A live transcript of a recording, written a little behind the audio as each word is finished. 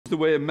The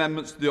way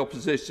amendments to the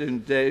opposition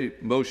day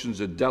motions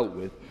are dealt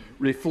with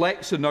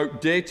reflects an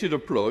outdated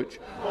approach.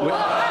 Order!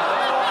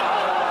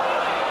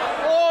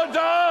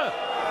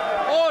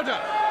 Order!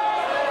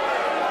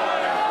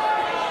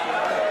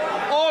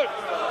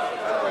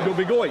 You'll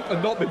be going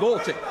and not be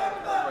voting.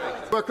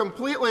 We're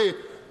completely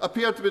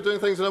appear to be doing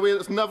things in a way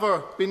that's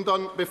never been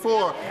done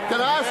before.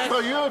 Can I ask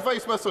for your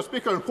advice, Mr.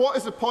 Speaker, and what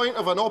is the point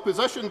of an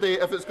opposition day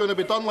if it's going to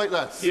be done like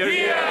this?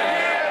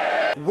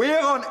 Yeah.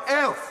 Where on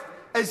earth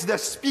is the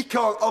Speaker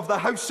of the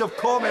House of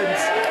Commons?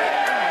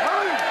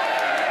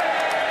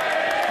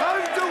 How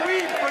do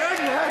we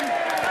bring him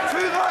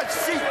to that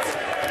seat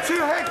to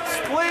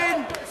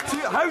explain?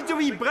 How do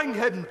we bring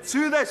him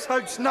to this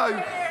House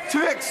now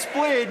to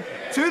explain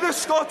to the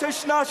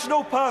Scottish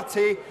National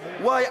Party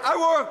why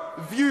our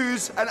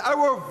views and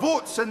our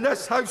votes in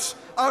this House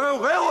are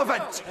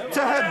irrelevant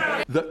to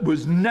him? That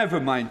was never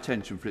my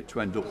intention for it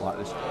to end up like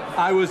this.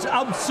 I was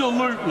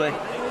absolutely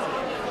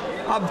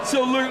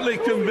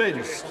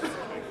convinced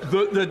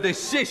that the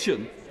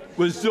decision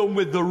was done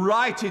with the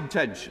right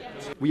intentions.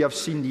 We have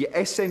seen the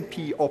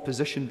SNP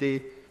opposition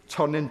day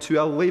turn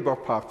into a Labour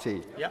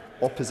Party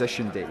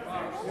opposition day.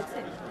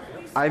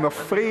 I'm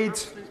afraid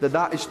that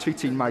that is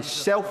treating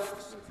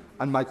myself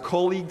and my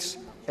colleagues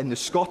in the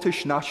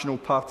Scottish National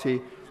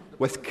Party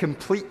with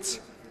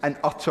complete and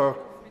utter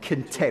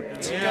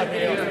contempt.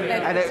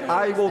 And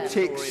I will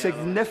take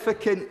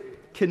significant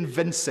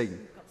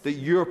convincing that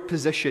your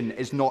position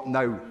is not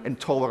now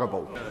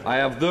intolerable. I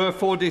have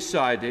therefore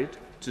decided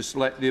to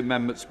select the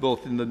amendments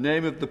both in the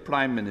name of the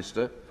Prime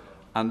Minister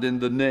and in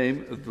the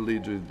name of the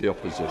Leader of the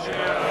Opposition.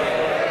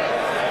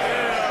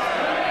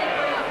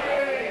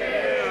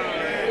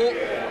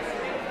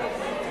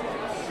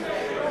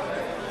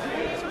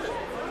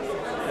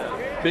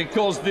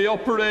 Because the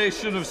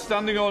operation of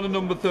Standing Order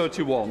number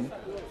 31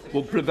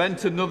 will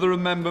prevent another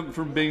amendment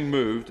from being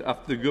moved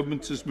after the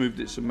Government has moved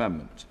its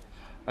amendment.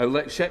 I will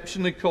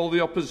exceptionally call the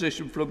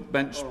Opposition front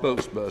bench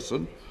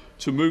spokesperson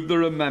to move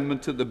their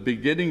amendment at the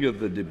beginning of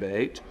the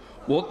debate.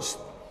 Once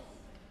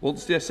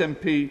the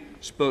SNP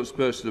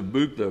spokesperson have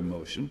moved their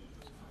motion,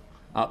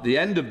 at the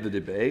end of the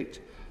debate,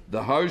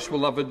 the House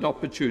will have an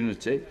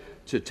opportunity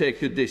to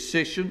take a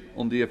decision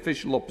on the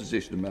official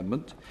opposition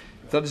amendment.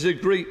 If that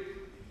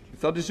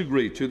is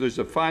agreed to, there is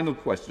a final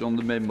question on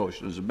the main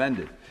motion as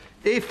amended.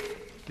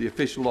 If the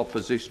official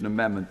opposition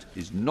amendment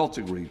is not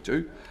agreed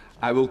to,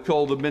 I will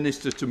call the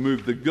Minister to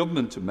move the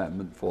Government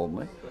amendment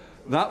formally.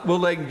 That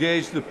will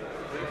engage the...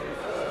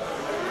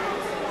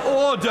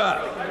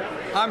 Order!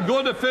 I'm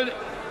going to finish...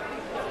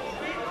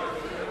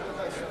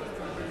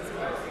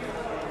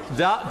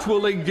 That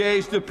will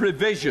engage the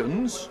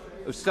provisions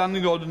of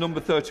Standing Order number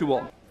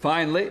 31.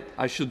 Finally,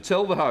 I should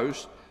tell the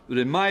House that,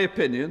 in my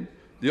opinion,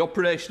 the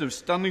operation of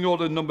Standing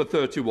Order number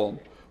 31,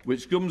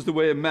 which governs the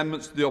way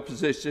amendments to the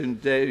opposition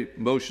day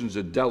motions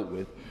are dealt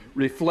with,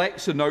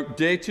 reflects an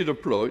outdated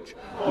approach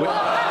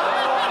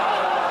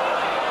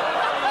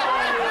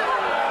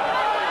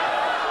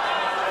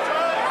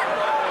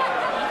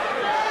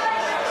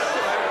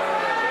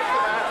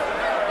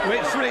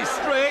which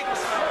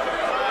restricts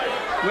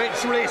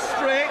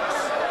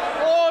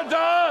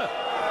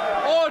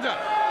order.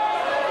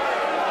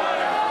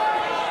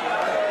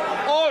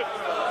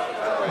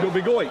 You'll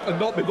be going and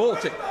not be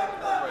voting.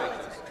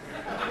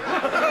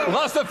 Well,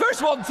 that's the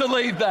first one to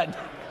leave then.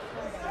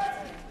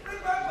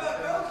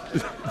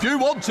 If you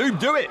want to,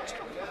 do it.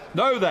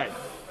 Now then.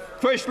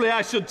 Firstly,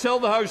 I should tell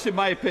the House, in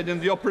my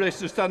opinion, the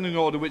operation of Standing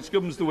Order, which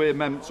governs the way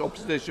amendments to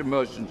opposition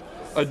motions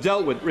are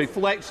dealt with,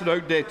 reflects an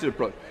outdated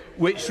approach,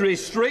 which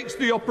restricts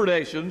the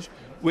operations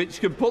which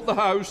can put the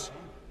House...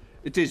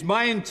 It is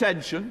my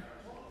intention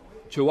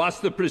to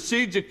ask the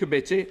Procedure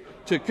Committee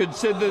to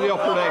consider the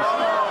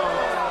operation.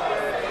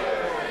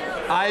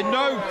 I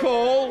now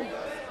call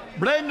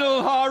Brendan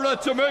O'Hara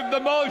to move the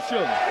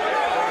motion.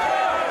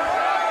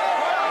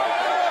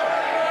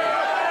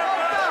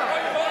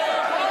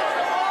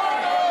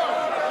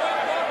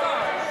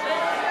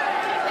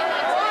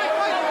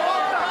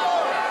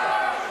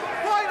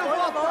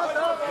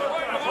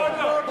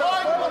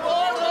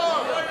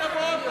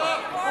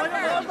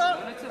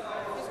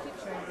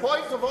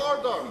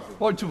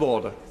 Point of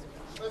order.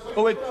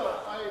 I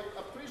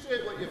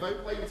appreciate what you've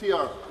outlined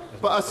here,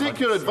 but I seek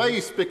your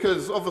advice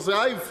because obviously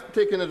I've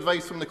taken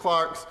advice from the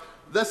clerks.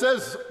 This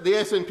is the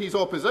SNP's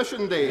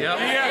opposition day.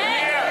 And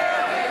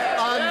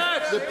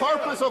the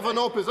purpose of an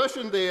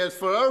opposition day is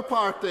for our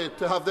party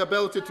to have the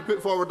ability to put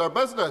forward our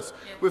business.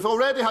 We've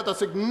already had a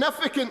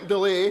significant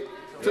delay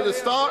to the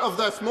start of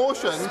this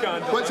motion,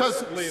 which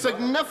has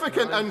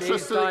significant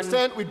interest to the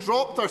extent we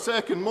dropped our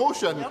second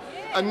motion,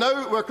 and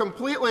now we're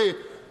completely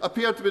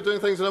appear to be doing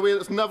things in a way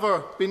that's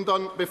never been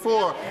done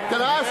before.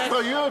 Can I ask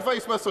for your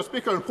advice, Mr.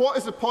 Speaker, and what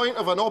is the point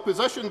of an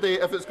opposition day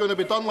if it's going to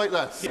be done like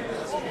this?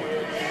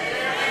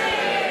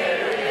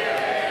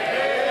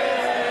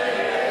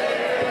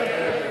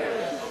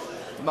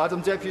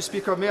 Madam Deputy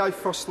Speaker, may I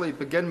firstly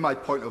begin my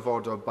point of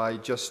order by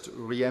just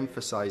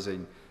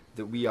re-emphasising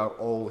that we are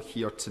all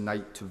here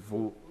tonight to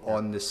vote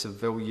on the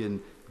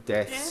civilian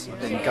deaths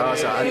in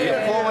Gaza and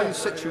the appalling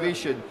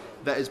situation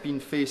that is being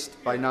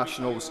faced by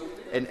nationals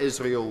in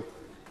Israel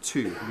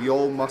too. We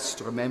all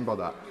must remember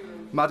that.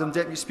 Madam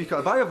Deputy Speaker,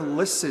 if I have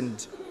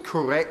listened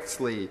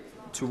correctly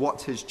to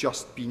what has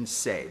just been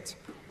said,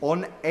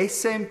 on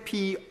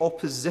SNP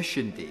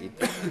Opposition Day,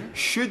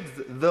 should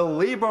the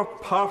Labour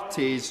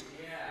Party's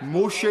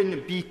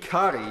motion be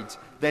carried,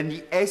 then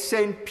the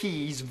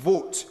SNP's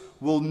vote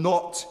will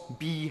not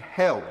be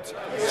held.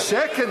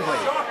 Secondly,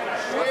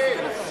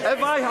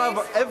 if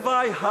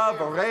I have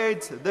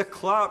read the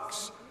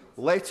clerk's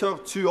letter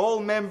to all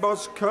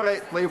members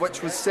correctly,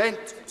 which was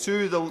sent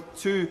to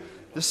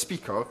the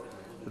Speaker,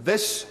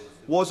 this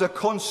was a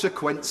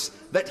consequence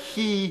that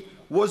he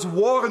was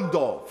warned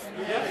of.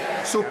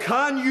 So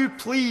can you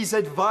please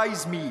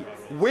advise me,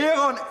 where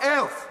on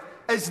earth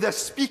is the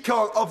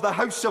Speaker of the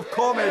House of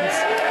Commons?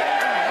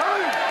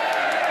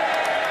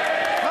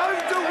 How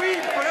do we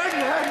bring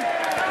him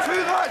to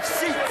that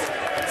seat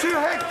to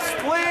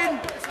explain,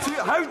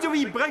 how do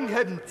we bring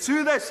him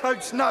to this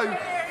House now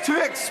to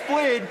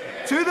explain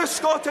to the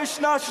Scottish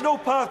National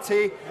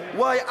Party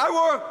why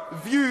our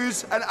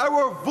views and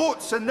our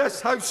votes in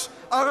this House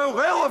are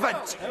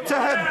irrelevant to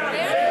him?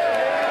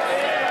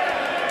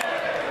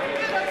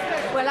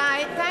 Well,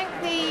 I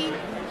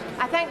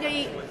thank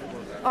the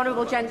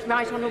honourable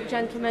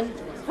gentleman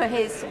for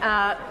his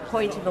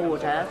point of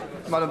order.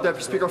 Madam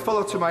Deputy Speaker,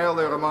 follow to my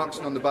earlier remarks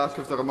and on the back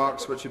of the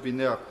remarks which have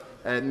been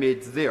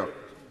made there.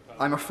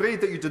 I'm afraid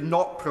that you did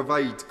not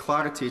provide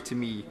clarity to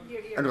me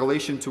in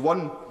relation to,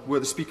 one, where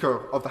the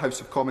Speaker of the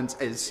House of Commons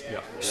is.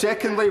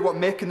 Secondly, what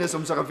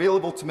mechanisms are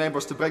available to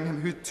members to bring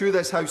him to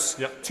this House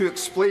to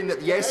explain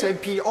that the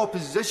SNP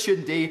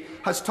Opposition Day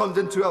has turned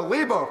into a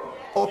Labour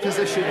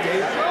Opposition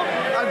Day.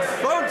 And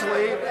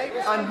thirdly,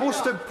 and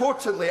most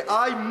importantly,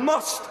 I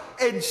must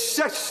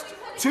insist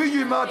to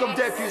you, Madam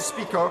Deputy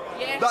Speaker,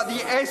 that the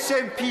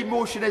SNP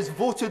motion is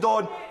voted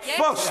on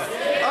first,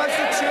 as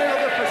the Chair of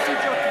the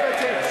Procedure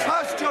Committee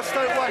has just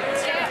outlined.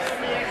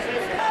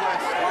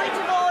 Point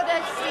of order,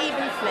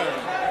 Stephen Flynn.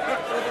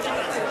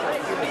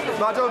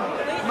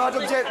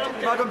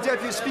 Madam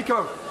Deputy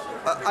Speaker,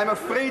 I'm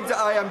afraid that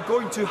I am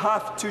going to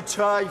have to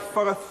try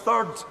for a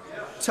third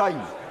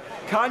time.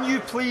 Can you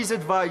please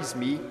advise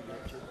me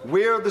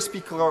where the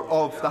Speaker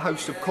of the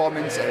House of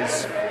Commons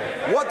is,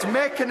 what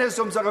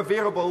mechanisms are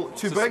available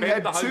to bring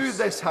him to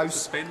this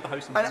House,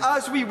 and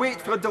as we wait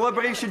for a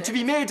deliberation to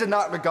be made in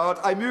that regard,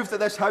 I move that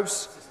this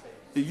House,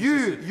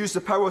 you use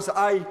the powers that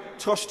I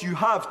trust you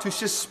have to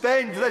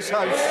suspend this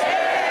House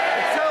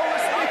until the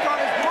Speaker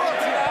is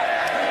brought here.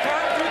 You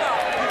can't do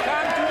that. You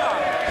can't do that.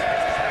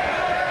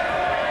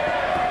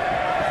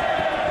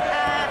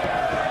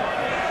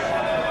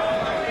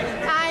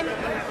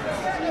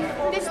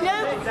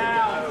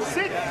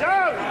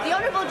 The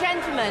honourable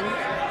gentleman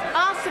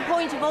asks a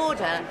point of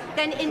order,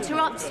 then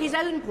interrupts his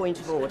own point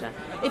of order.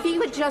 If he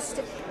would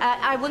just...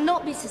 I will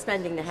not be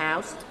suspending the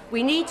House.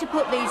 We need to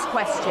put these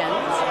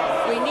questions.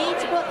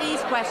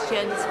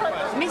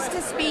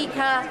 Mr.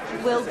 Speaker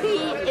will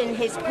be in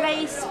his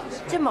place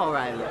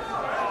tomorrow.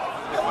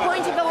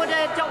 Point of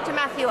order, Dr.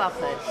 Matthew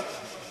Ufford.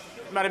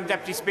 Madam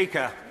Deputy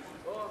Speaker,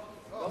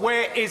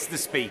 where is the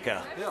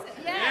Speaker?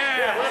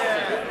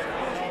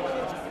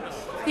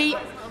 The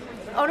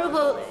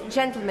honourable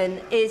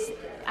gentleman is...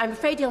 I'm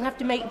afraid he'll have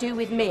to make do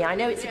with me. I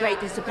know it's a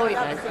great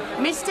disappointment.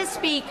 Mr.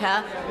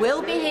 Speaker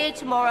will be here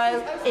tomorrow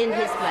in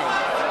his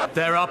place.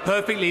 There are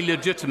perfectly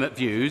legitimate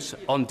views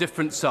on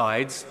different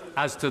sides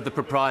as to the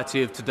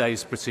propriety of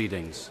today's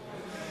proceedings.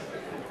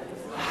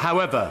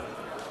 However,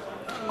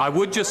 I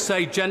would just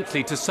say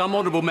gently to some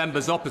honourable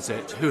members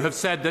opposite who have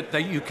said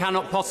that you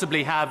cannot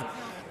possibly have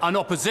an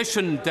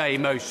opposition day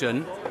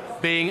motion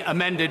being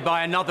amended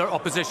by another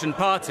opposition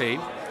party,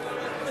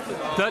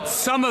 that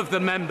some of the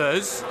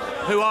members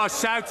who are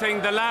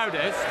shouting the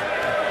loudest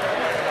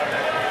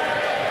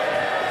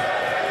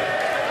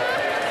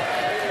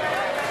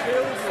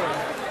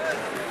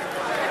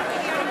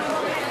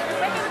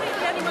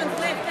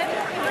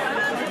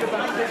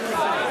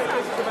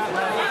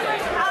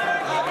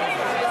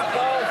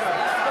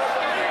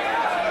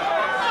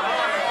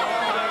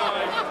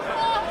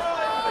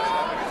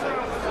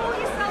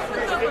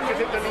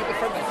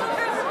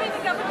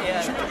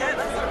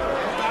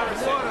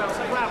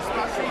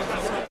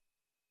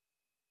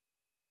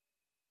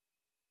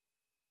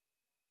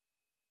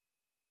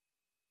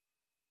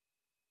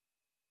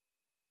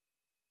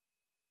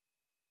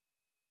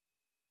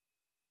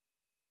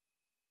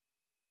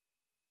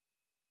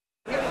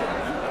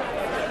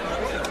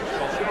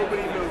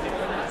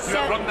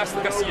That's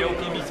like a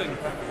CLP meeting.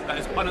 That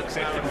is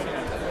unacceptable.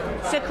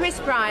 Sir Chris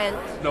Bryant.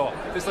 No,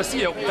 it's the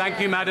CLP. Thank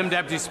you, Madam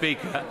Deputy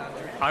Speaker.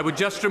 I would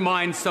just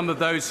remind some of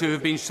those who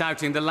have been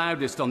shouting the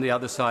loudest on the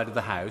other side of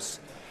the House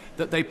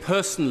that they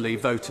personally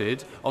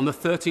voted on the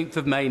 13th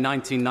of May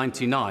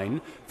 1999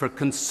 for a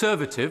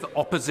Conservative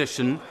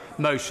opposition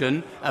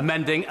motion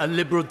amending a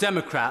Liberal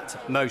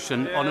Democrat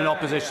motion on an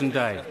opposition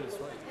day.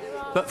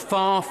 But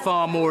far,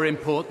 far more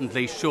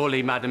importantly,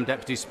 surely, Madam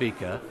Deputy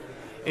Speaker,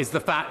 is the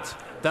fact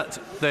that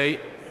the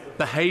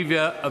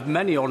behaviour of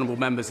many honourable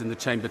members in the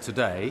chamber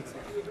today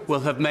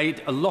will have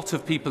made a lot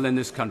of people in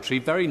this country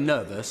very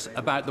nervous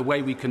about the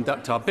way we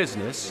conduct our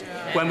business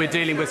when we're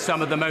dealing with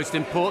some of the most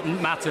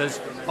important matters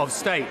of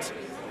state.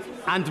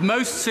 And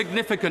most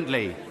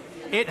significantly,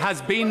 it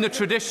has been the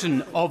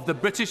tradition of the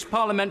British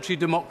parliamentary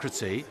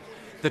democracy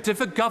that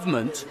if a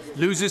government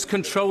loses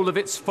control of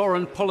its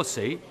foreign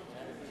policy,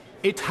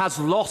 it has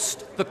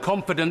lost the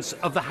confidence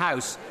of the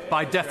House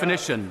by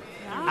definition,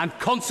 and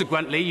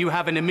consequently you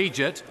have an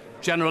immediate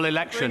general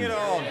election.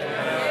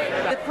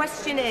 The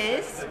question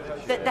is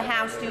that the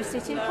House do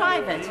sit in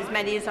private. As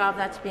many as are of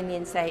that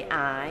opinion say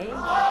aye. No.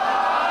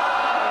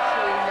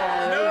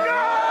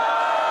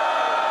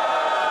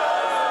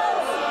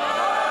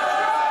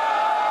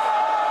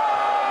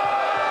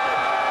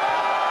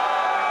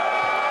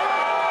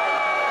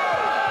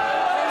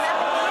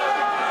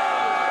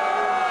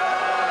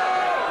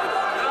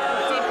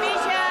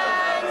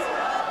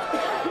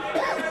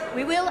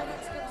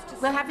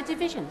 We'll have a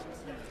division.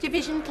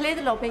 Division, clear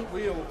the lobby.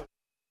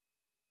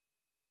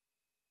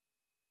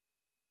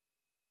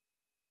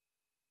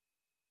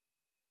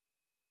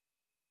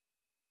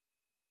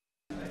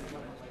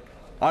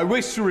 I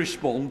wish to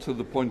respond to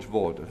the point of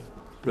order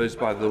raised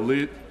by the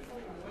leader.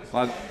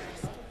 I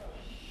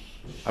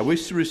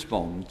wish to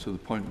respond to the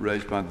point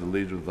raised by the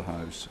Leader of the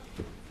House.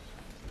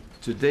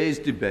 Today's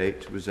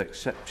debate was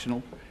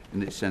exceptional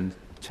in its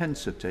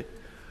intensity,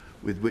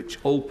 with which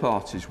all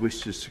parties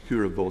wished to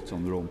secure a vote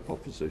on their own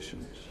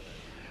propositions.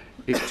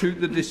 It took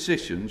the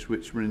decisions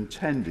which were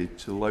intended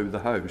to allow the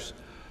House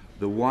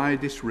the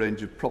widest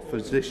range of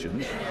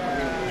propositions,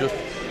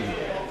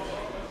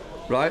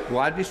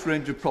 widest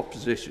range of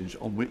propositions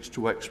on which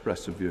to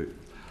express a view.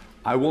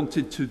 I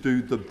wanted to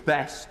do the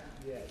best,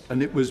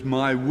 and it was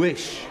my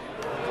wish.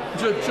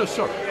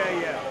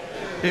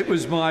 It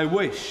was my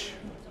wish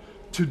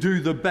to do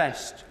the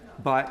best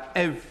by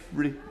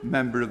every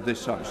member of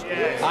this House.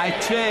 Yes. I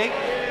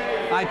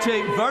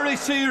take very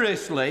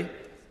seriously.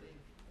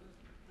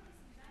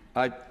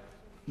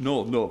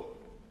 No.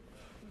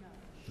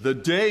 The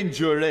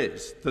danger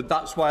is that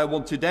that's why I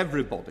wanted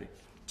everybody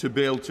to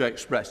be able to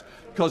express,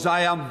 because I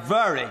am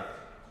very,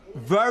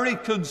 very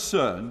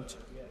concerned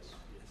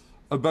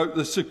about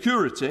the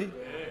security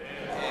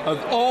of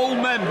all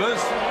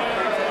members.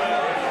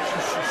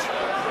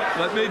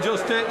 Let me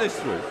just take this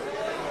through.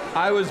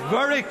 I was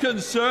very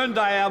concerned,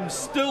 I am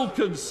still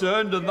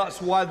concerned, and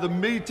that's why the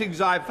meetings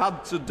I've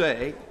had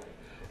today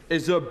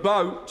is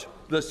about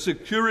the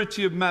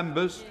security of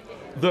members,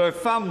 their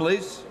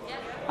families,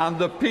 and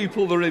the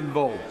people that are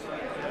involved.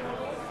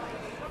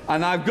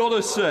 And I've got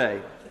to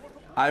say,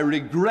 I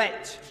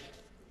regret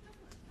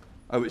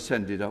how it's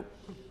ended up.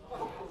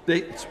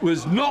 It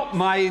was not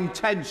my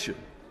intention.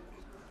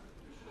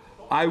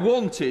 I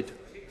wanted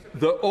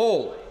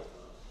all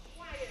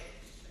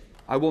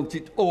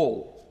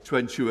to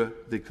ensure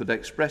they could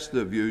express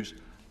their views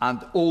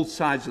and all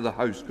sides of the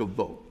House could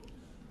vote.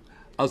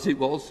 As it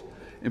was,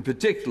 in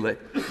particular,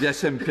 the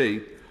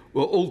SNP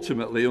were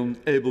ultimately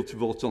unable to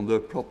vote on their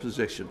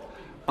proposition.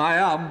 I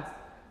am,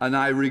 and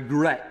I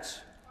regret,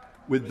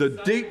 with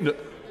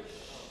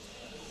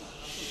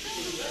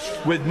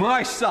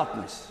my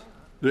sadness,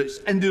 that it's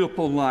ended up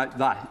like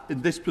that,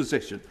 in this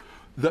position.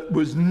 That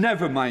was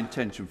never my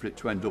intention for it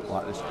to end up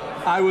like this.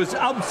 I was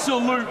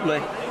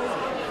absolutely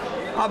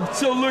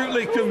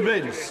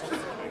convinced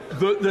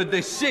that the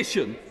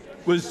decision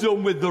was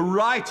done with the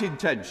right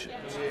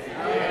intentions.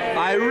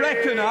 I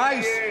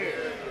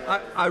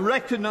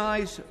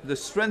recognise the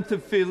strength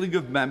of feeling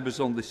of members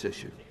on this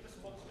issue.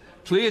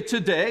 Clear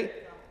today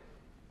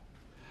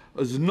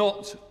has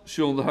not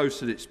shown the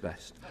House at its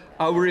best.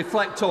 I will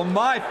reflect on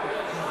my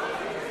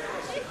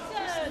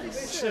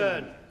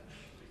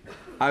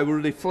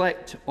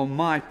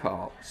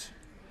part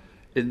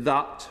in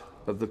that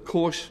of the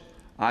course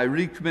I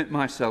recommit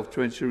myself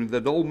to ensuring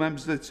that all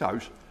members of this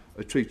House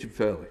are treated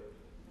fairly.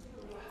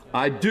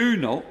 I do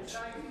not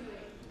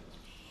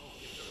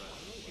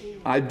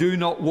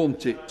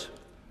want it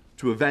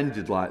to have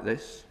ended like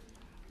this.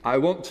 I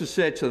want to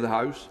say to the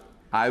House,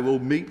 I will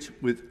meet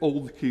with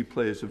all the key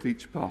players of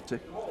each party.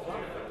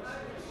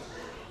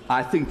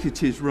 I think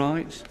it is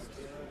right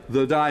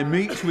that I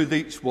meet with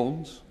each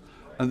one,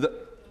 and that.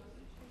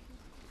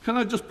 Can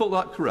I just put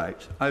that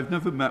correct? I've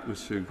never met with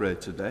Sue Gray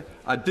today.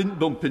 I didn't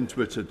bump into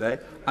her today.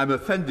 I'm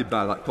offended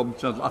by that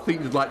comment. I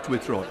think you'd like to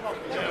withdraw it.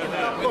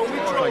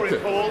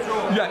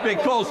 Yeah,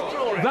 because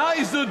that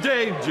is the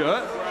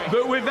danger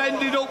that we've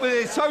ended up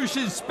with a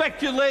social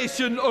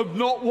speculation of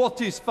not what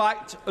is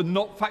fact and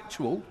not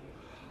factual.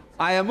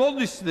 I am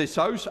honest to this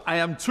House. I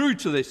am true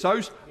to this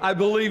House. I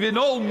believe in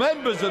all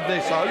members of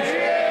this House.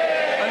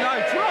 And I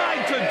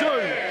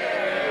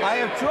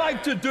have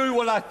tried to do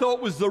what I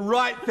thought was the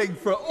right thing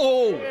for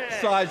all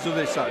sides of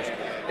this House.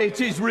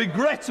 It is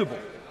regrettable,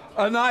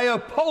 and I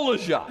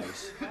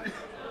apologise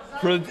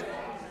for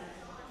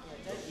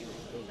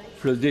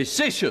a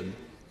decision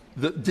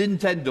that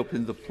didn't end up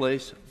in the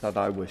place that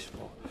I wished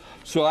for.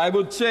 So I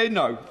would say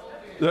no.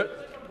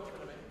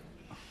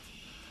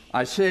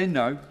 I say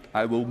no.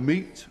 I will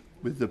meet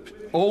with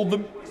all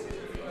the.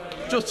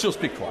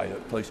 Just be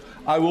quiet, please.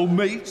 I will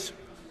meet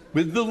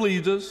with the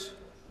leaders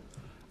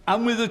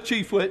and with the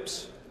chief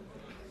whips,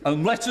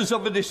 and let us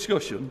have a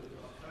discussion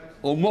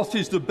on what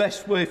is the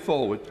best way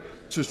forward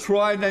to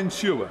try and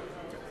ensure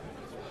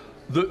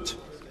that,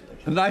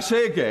 and I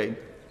say again,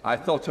 I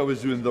thought I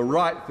was doing the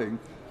right thing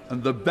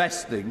and the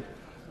best thing,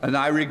 and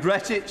I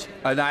regret it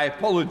and I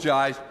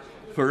apologise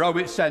for how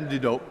it's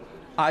ended up.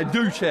 I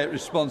do take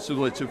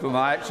responsibility for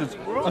my actions,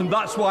 and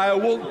that's why I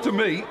want to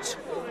meet.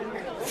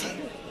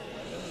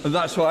 And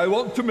that's why I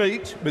want to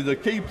meet with the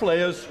key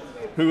players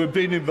who have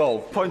been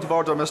involved. Point of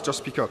order, Mr.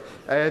 Speaker.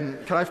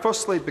 Can I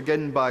firstly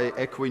begin by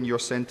echoing your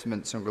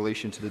sentiments in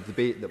relation to the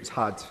debate that was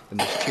had in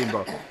this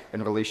chamber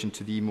in relation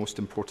to the most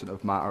important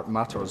of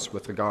matters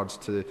with regards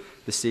to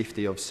the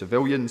safety of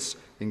civilians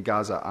in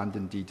Gaza and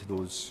indeed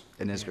those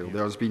in Israel.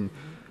 There has been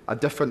a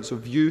difference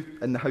of view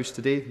in the House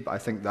today, but I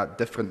think that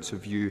difference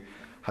of view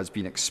has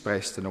been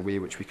expressed in a way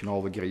which we can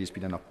all agree has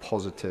been in a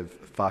positive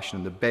fashion,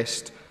 in the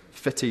best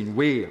fitting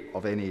way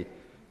of any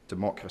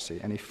democracy,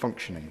 any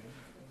functioning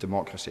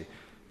democracy.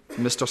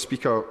 Mr.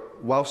 Speaker,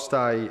 whilst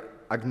I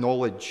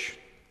acknowledge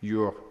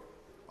your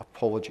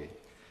apology,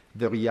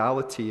 the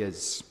reality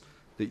is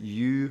that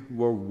you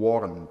were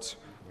warned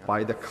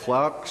by the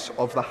clerks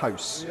of the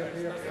House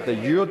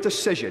that your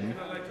decision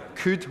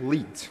could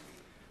lead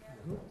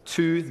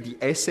to the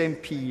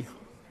SNP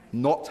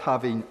not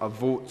having a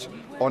vote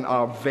on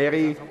our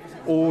very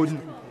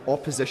own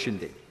opposition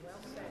day.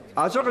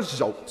 As a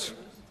result,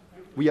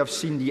 we have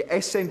seen the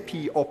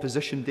SNP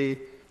opposition day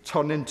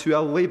turn into a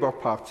Labour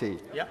Party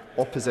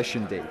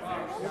opposition day.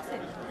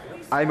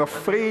 I'm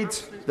afraid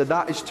that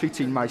that is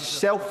treating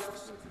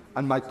myself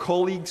and my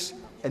colleagues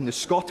in the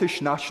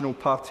Scottish National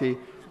Party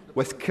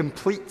with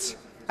complete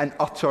and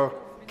utter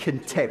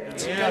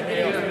contempt.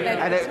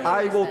 And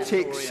I will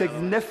take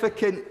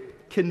significant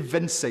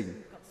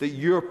convincing that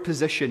your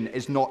position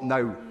is not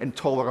now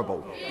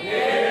intolerable.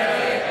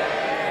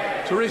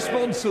 To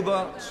respond to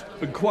that,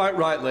 and quite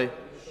rightly,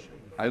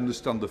 I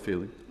understand the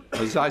feeling.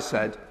 As I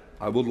said,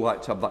 I would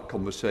like to have that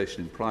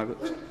conversation in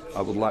private.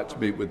 I would like to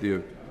meet with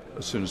you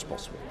as soon as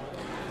possible.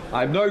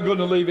 I'm now going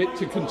to leave it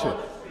to continue.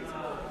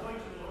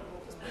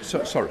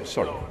 Sorry.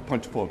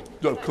 Point of order.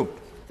 No, come.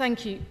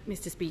 Thank you,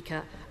 Mr.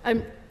 Speaker.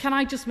 Can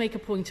I just make a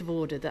point of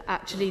order that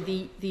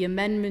actually the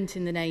amendment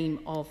in the name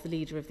of the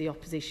Leader of the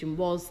Opposition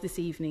was this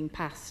evening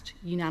passed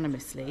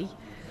unanimously,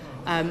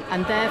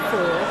 and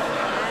therefore,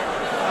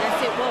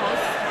 yes, it was,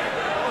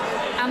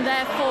 and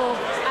therefore.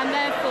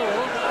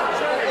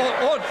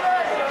 Order.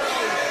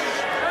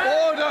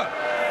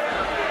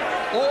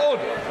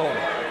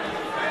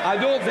 I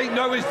don't think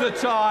now is the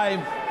time,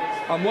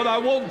 and what I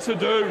want to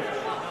do,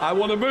 I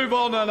want to move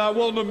on and I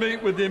want to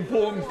meet with the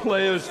important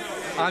players.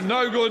 I'm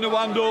now going to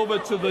hand over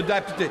to the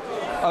Deputy,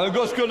 and I'm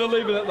just going to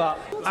leave it at that.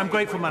 I'm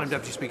grateful, Madam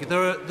Deputy Speaker.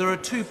 There are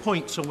 2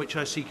 points on which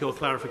I seek your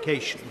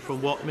clarification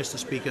from what Mr.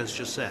 Speaker has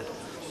just said.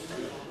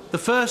 The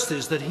first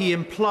is that he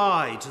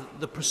implied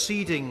the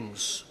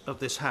proceedings of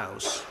this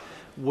House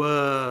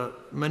were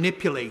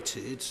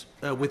manipulated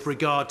with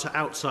regard to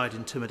outside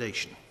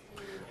intimidation.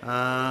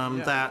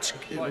 That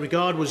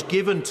regard was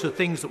given to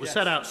things that were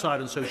said outside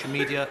on social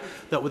media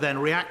that were then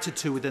reacted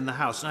to within the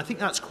House. And I think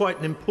that's quite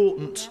an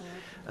important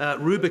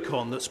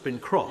Rubicon that's been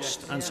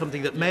crossed, and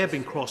something that may have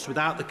been crossed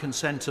without the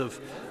consent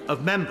of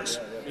members.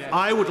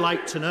 I would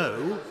like to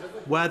know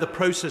where the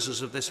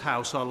processes of this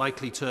House are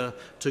likely to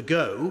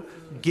go,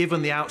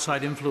 given the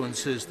outside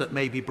influences that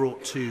may be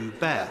brought to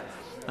bear.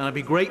 And I'd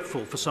be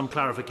grateful for some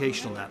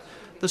clarification on that.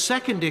 The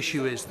second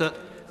issue is that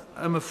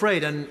I'm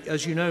afraid, and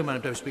as you know,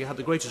 Madam Deputy Speaker, I have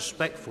the greatest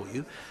respect for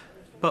you,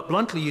 but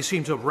bluntly you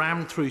seem to have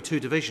rammed through 2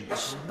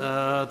 divisions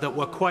that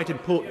were quite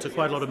important to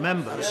quite a lot of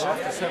members,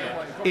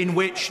 in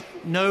which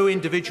no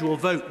individual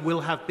vote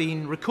will have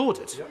been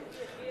recorded.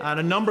 And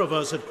a number of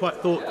us had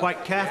thought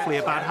quite carefully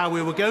about how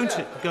we were going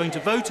to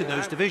vote in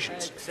those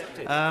divisions.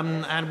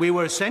 And we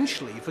were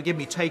essentially, forgive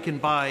me, taken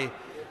by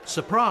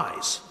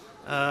surprise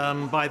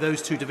by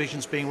those 2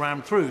 divisions being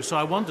rammed through. So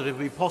I wondered if it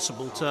would be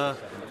possible to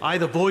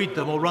either void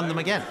them or run them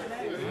again.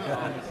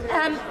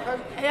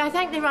 I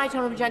thank the right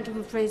honourable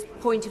gentleman for his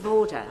point of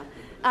order.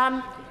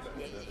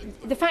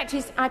 The fact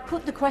is, I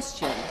put the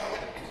question.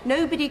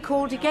 Nobody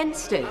called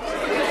against it. No.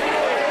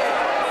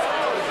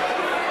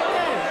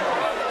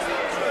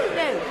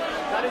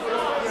 That is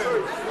not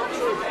true.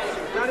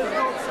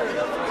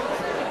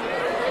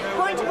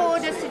 Point of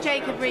order, Sir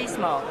Jacob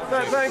Rees-Mogg.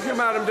 Thank you,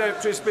 Madam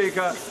Deputy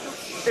Speaker.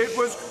 It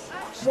was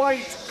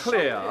quite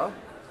clear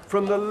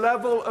from the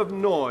level of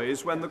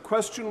noise when the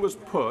question was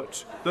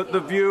put that the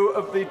view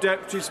of the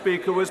Deputy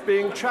Speaker was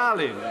being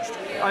challenged.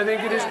 I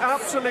think it is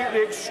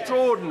absolutely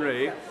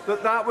extraordinary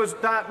that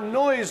that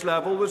noise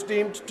level was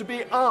deemed to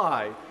be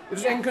high. It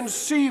is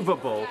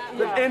inconceivable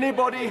that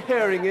anybody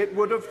hearing it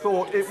would have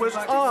thought it was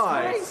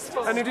high.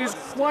 And it is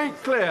quite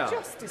clear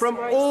from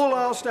all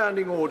our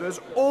standing orders,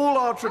 all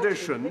our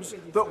traditions,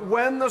 that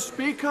when the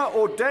Speaker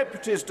or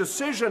Deputy's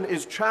decision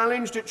is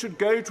challenged, it should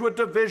go to a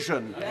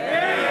division.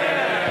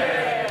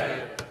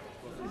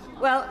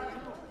 Well,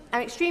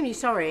 I'm extremely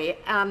sorry.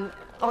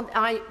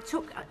 I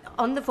took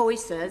on the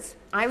voices,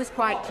 I was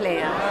quite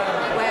clear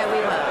where we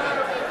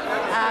were.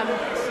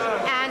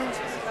 And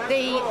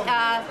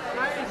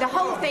the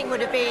whole thing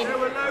would have been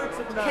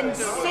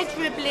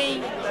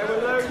considerably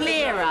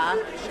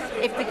clearer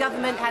if the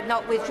government had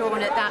not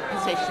withdrawn at that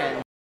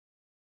position.